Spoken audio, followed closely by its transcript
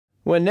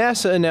When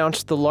NASA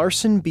announced the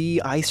Larsen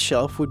B ice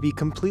shelf would be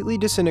completely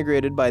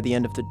disintegrated by the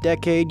end of the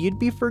decade, you'd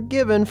be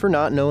forgiven for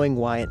not knowing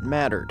why it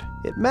mattered.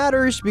 It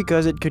matters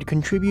because it could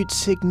contribute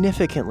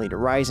significantly to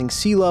rising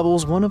sea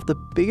levels, one of the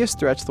biggest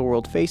threats the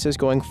world faces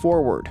going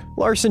forward.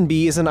 Larsen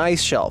B is an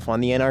ice shelf on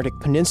the Antarctic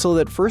Peninsula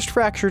that first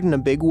fractured in a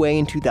big way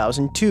in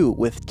 2002,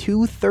 with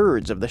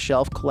 2/3 of the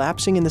shelf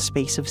collapsing in the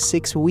space of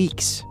 6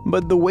 weeks.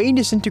 But the way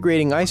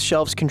disintegrating ice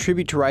shelves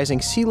contribute to rising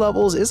sea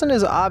levels isn't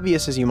as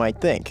obvious as you might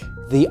think.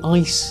 The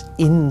ice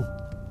in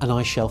an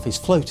ice shelf is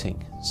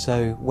floating,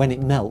 so when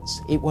it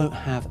melts, it won't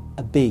have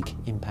a big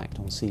impact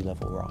on sea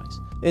level rise.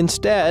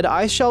 Instead,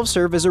 ice shelves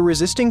serve as a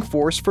resisting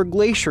force for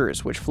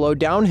glaciers, which flow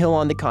downhill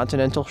on the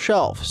continental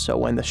shelf, so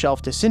when the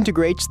shelf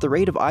disintegrates, the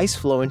rate of ice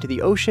flow into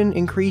the ocean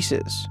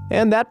increases.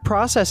 And that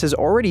process has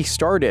already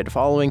started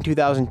following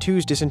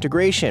 2002's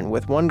disintegration,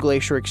 with one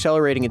glacier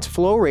accelerating its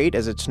flow rate,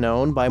 as it's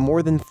known, by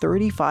more than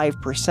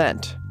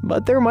 35%.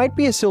 But there might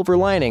be a silver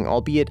lining,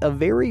 albeit a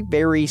very,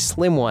 very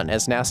slim one,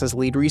 as NASA's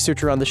lead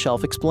researcher on the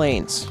shelf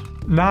explains.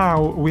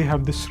 Now we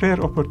have this rare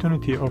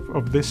opportunity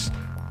of this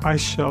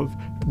ice shelf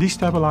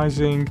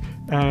destabilizing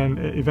and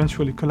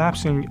eventually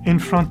collapsing in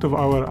front of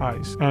our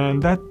eyes.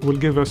 And that will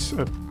give us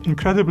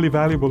incredibly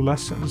valuable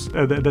lessons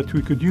that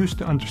we could use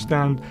to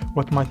understand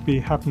what might be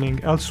happening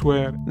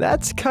elsewhere.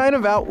 That's kind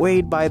of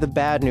outweighed by the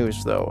bad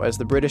news, though, as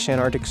the British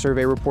Antarctic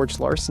Survey reports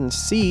Larsen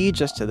C,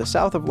 just to the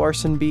south of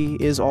Larsen B,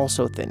 is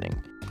also thinning.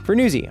 For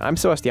Newsy, I'm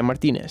Sebastián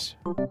Martínez.